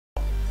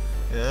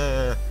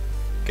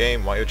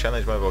Game, why you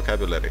challenge my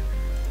vocabulary?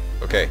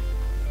 Okay.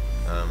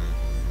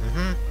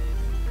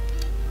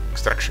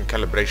 Extraction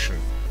calibration.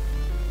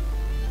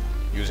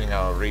 Using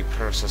our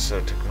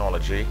reprocessor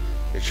technology,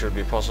 it should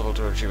be possible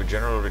to achieve a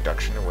general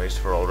reduction in waste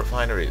for all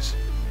refineries.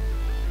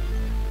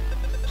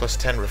 Plus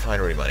 10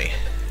 refinery money.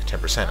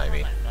 10%, I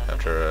mean.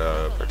 After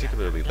a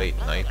particularly late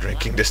night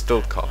drinking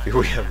distilled coffee,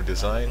 we have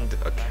designed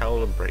a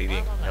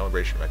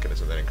calibration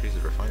mechanism that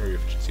increases refinery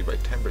efficiency by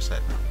 10%.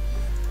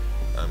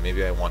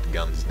 Maybe I want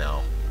guns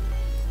now.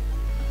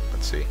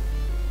 Let's see.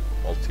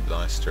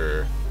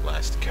 Multi-blaster,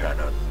 blast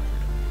cannon,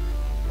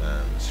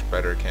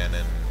 spreader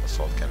cannon,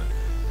 assault cannon.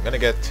 I'm gonna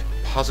get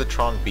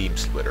positron beam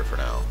splitter for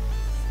now.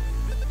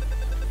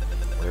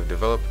 We have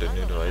developed a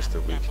new device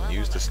that we can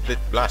use to split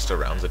blaster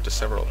rounds into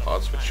several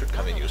pods, which should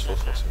come in useful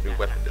for some new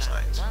weapon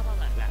designs.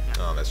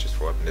 Oh, that's just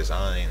for weapon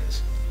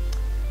designs.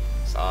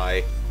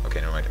 Sigh.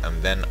 Okay, never mind.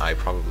 And then I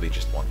probably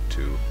just want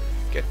to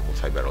get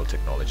multi-barrel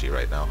technology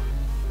right now.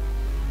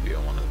 We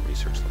don't want to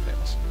research something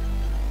else.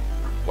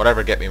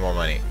 Whatever, get me more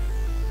money.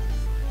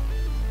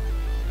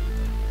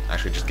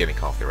 Actually, just give me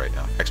coffee right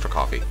now. Extra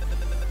coffee.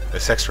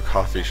 This extra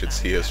coffee should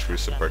see us through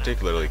some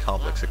particularly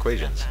complex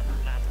equations.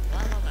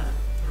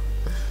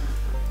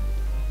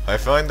 I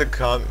find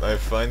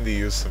the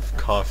use of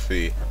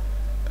coffee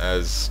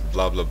as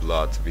blah blah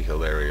blah to be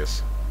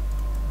hilarious.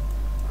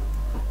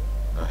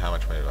 How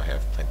much money do I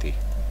have? Plenty.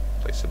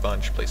 Place a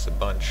bunch, place a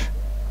bunch,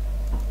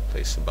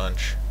 place a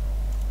bunch.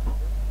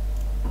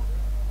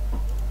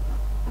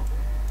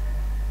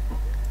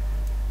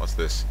 What's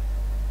this?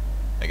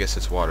 I guess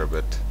it's water,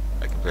 but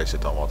I can place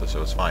it on water,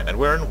 so it's fine. And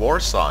we're in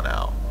Warsaw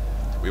now.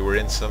 We were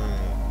in some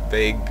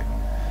vague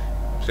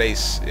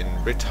place in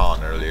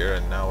Britain earlier,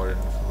 and now we're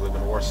in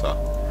flippin' Warsaw.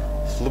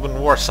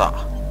 Flippin'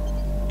 Warsaw!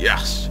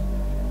 Yes!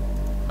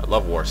 I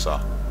love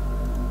Warsaw.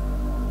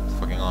 It's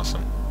fucking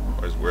awesome.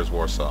 Where's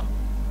Warsaw?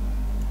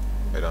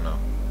 I don't know.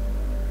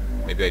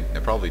 Maybe I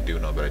probably do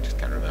know, but I just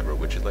can't remember,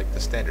 which is like the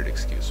standard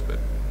excuse, but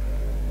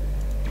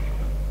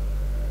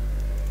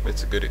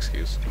it's a good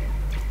excuse.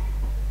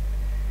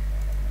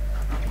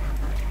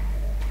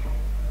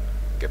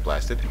 Get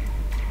blasted.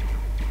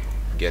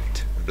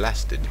 Get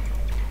blasted.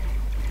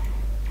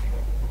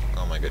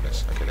 Oh my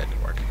goodness. Okay, that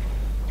didn't work.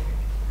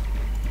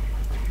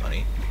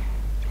 Money.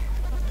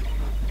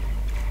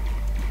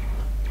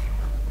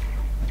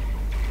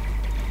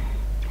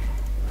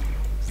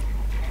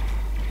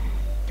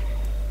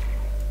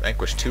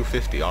 Vanquish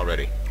 250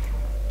 already.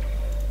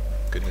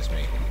 Goodness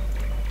me.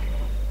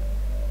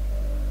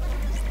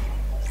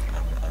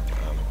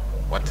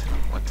 What?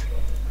 What?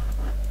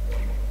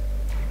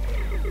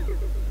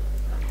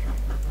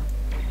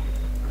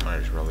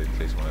 I should probably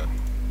place one of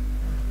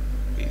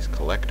these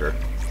collector.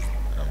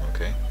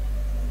 Okay.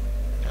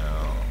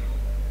 Now.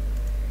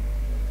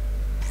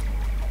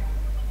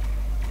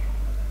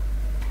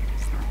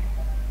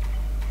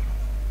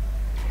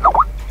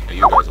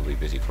 You guys will be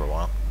busy for a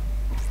while.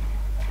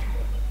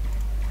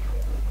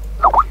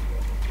 Oh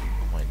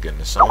my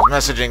goodness, someone's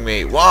messaging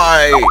me.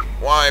 Why?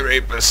 Why,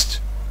 rapist?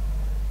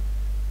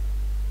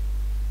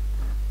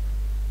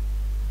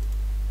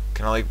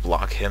 Can I, like,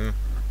 block him?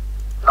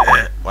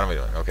 What am I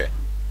doing? Okay.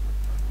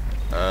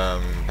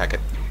 Packet.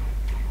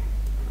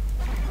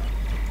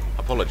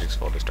 Apologies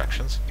for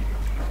distractions.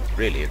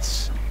 Really,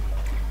 there's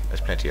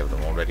plenty of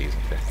them already,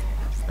 isn't there?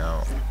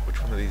 Now,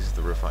 which one of these is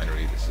the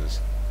refinery? This is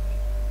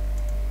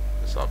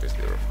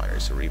obviously the refinery,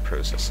 so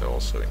reprocessor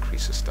also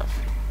increases stuff.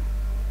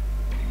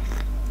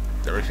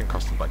 Everything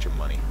costs a bunch of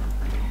money.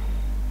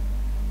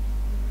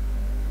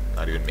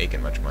 Not even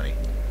making much money.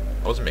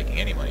 I wasn't making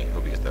any money,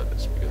 because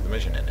the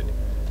mission ended.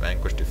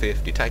 Vanquish to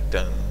 50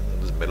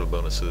 titans, metal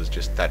bonuses,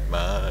 just that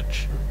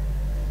much.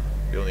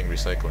 Building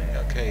recycling,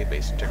 okay.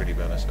 Base integrity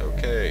bonus,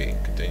 okay.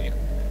 Continue.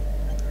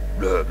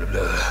 Blah blah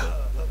blah.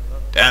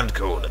 Damned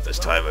cold at this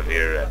time of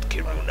year at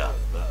Kiruna.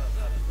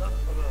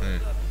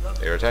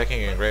 They are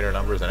attacking in greater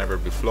numbers than ever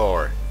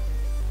before.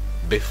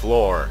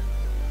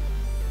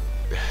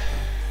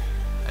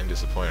 I'm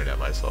disappointed at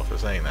myself for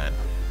saying that.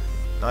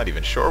 Not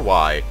even sure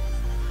why.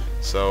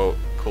 So,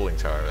 cooling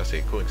tower. Let's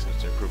see, cooling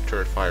systems to improve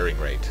turret firing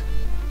rate.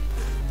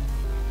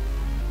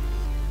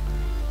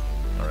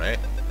 Alright.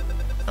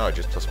 Oh,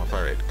 just plus my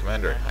fire rate.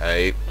 Commander,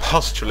 I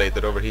postulate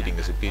that overheating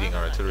is impeding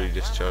our artillery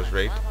discharge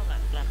rate.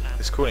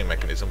 This cooling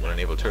mechanism will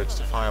enable turrets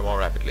to fire more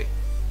rapidly.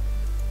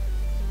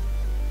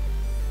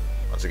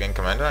 Once again,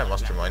 Commander, I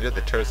must remind you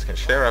that turrets can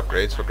share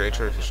upgrades for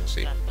greater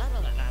efficiency.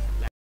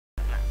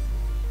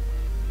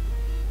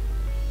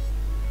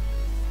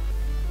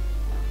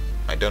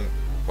 I don't...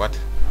 What?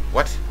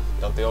 What?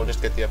 Don't they all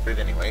just get the upgrade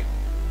anyway?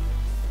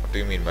 What do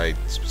you mean by,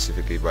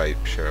 specifically by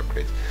share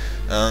upgrades?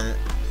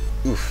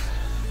 Oof.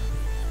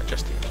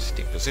 Adjusting the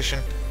sitting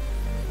position.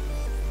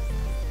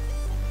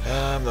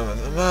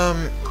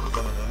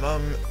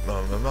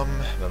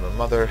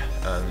 Mother.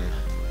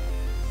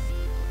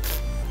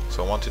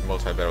 So I wanted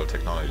multi-barrel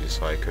technology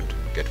so I could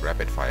get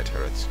rapid-fire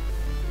turrets.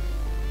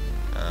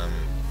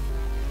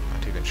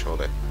 Not even sure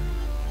that.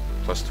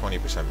 Plus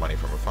 20% money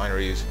from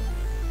refineries.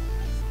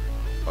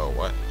 Oh,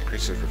 what?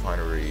 Increases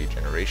refinery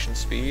generation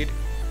speed.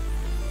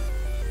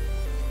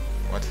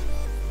 What?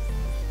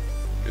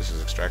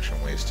 Reduces extraction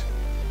waste.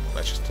 Well,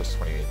 that just does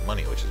 28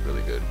 money, which is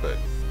really good, but...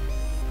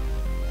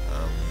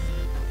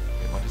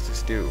 what does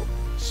this do,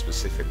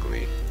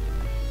 specifically?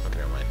 Okay,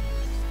 never mind.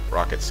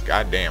 Rockets,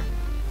 goddamn.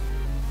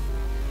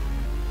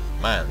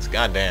 Mines,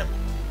 goddamn.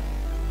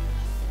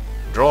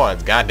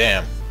 Droids,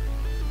 goddamn.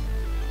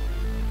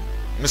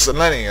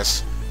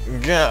 Miscellaneous,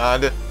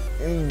 god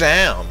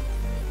damn.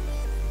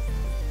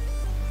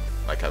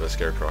 Like how the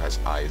Scarecrow has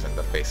eyes in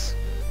the face.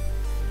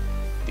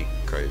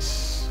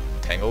 Decoys.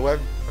 Tangleweb?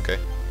 Okay.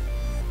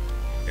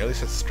 Nearly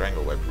said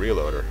Strangleweb.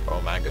 Reloader.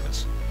 Oh my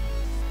goodness.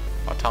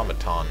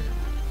 Automaton.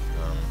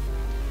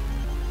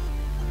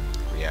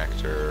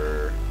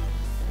 Reactor.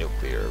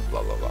 Nuclear.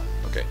 Blah blah blah.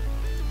 Okay.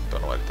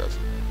 Don't know what it does.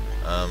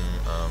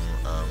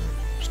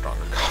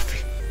 Stronger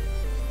coffee.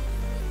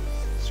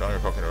 Stronger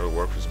coffee in order to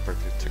work with some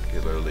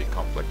particularly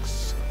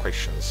complex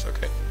equations.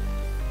 Okay.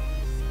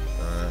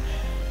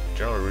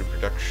 General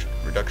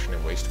reduction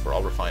in waste for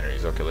all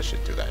refineries. Okay, let's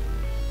just do that.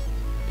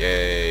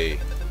 Yay!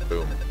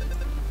 Boom.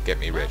 Get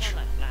me rich.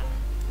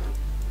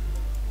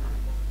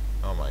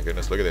 Oh my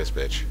goodness, look at this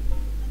bitch.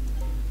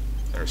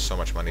 There's so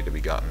much money to be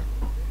gotten.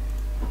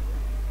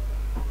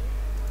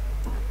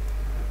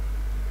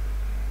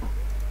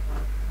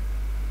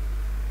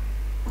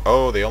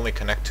 Oh, they only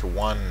connect to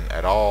one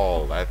at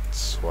all.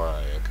 That's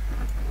why. Okay.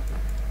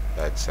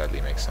 That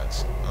sadly makes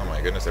sense. Oh my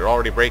goodness, they're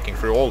already breaking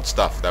through old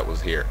stuff that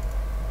was here.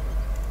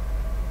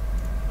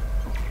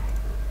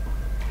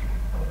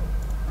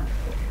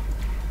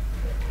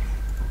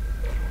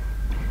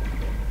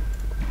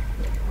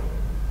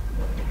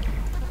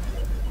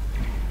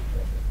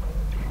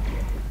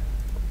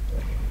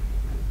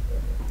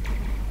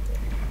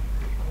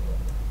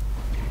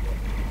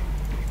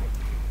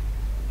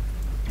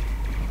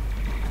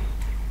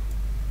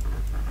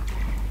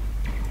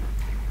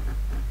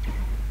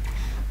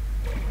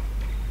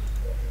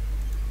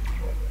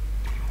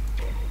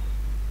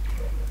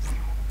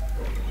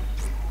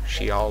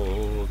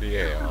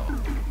 Yeah.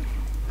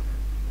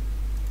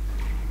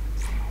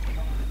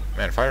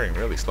 Man, firing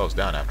really slows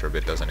down after a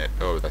bit, doesn't it?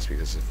 Oh, that's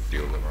because of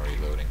fuel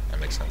reloading. That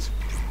makes sense.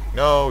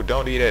 No,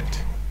 don't eat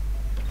it.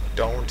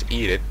 Don't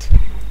eat it.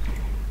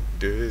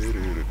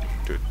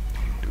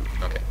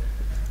 Okay.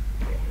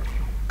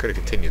 Could have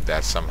continued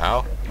that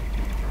somehow.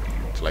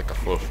 It's like a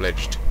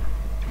full-fledged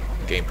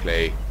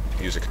gameplay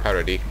music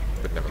parody,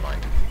 but never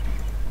mind.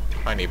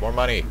 I need more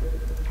money.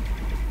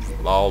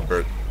 Lol,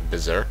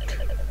 Berserk.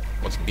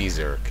 What's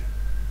Berserk?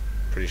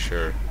 Pretty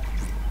sure.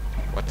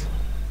 What?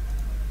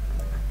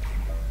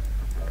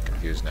 I'm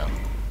confused now.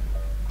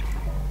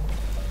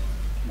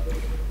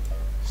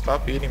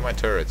 Stop eating my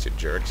turrets, you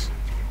jerks.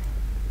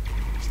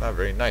 It's not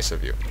very nice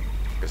of you.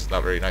 It's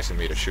not very nice of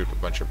me to shoot a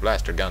bunch of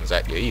blaster guns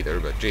at you either,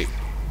 but gee.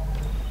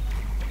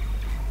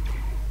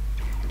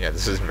 Yeah,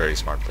 this isn't a very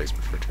smart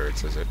placement for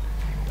turrets, is it?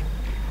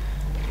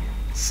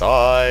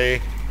 Sigh!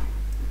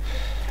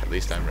 At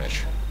least I'm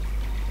rich.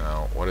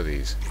 Now, what are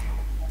these?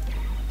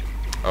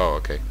 Oh,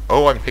 okay.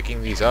 Oh, I'm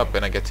picking these up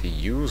and I get to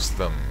use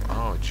them.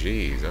 Oh,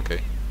 jeez.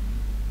 Okay.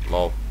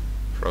 Lol.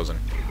 Frozen.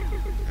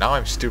 Now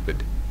I'm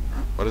stupid.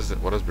 What is it?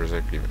 What does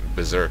Berserk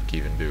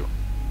even do?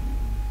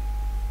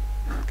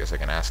 Guess I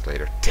can ask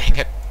later. Dang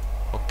it!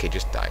 Okay,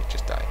 just die.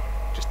 Just die.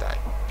 Just die.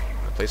 I'm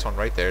gonna place one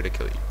right there to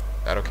kill you.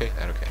 That okay?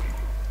 That okay.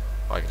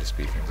 Oh, I can just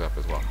speed things up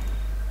as well.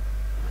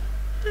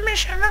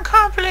 Mission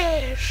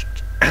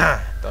accomplished!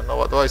 Don't know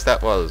what voice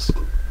that was.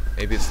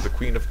 Maybe it's the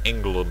Queen of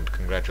England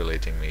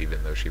congratulating me,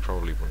 even though she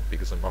probably wouldn't,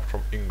 because I'm not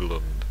from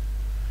England.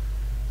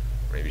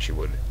 Maybe she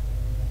would.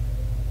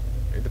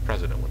 Maybe the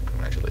President would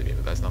congratulate me,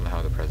 but that's not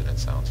how the President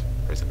sounds.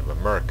 President of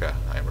America,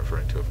 I am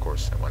referring to, of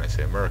course. And when I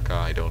say America,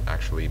 I don't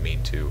actually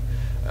mean to,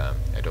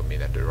 I don't mean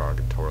that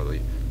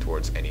derogatorily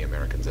towards any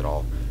Americans at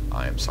all.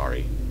 I am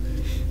sorry.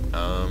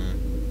 My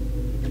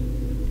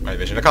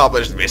mission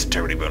accomplished. Base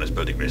integrity bonus,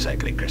 building,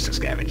 recycling, crystal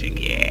scavenging.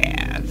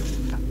 Yeah.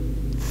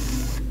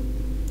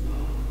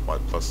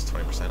 What, plus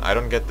 20%? I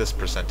don't get this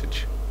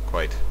percentage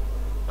quite.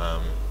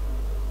 Oh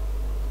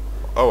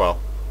well.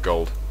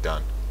 Gold.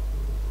 Done.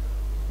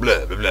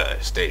 Blah, blah, blah.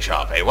 Stay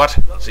sharp, eh, what?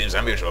 Seems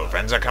our mutual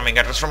friends are coming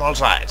at us from all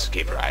sides.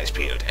 Keep your eyes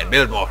peeled and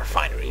build more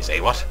refineries, eh,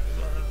 what?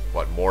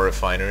 What, more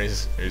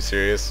refineries? Are you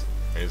serious?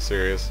 Are you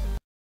serious?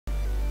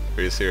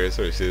 Are you serious?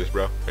 Are you serious,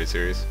 bro? Are you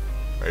serious?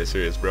 Are you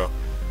serious, bro?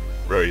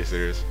 Bro, are you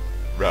serious?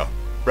 Bro.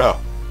 Bro.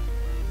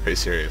 Are you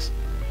serious?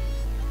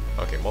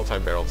 Okay,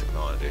 multi-barrel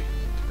technology.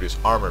 To produce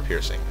armor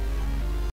piercing.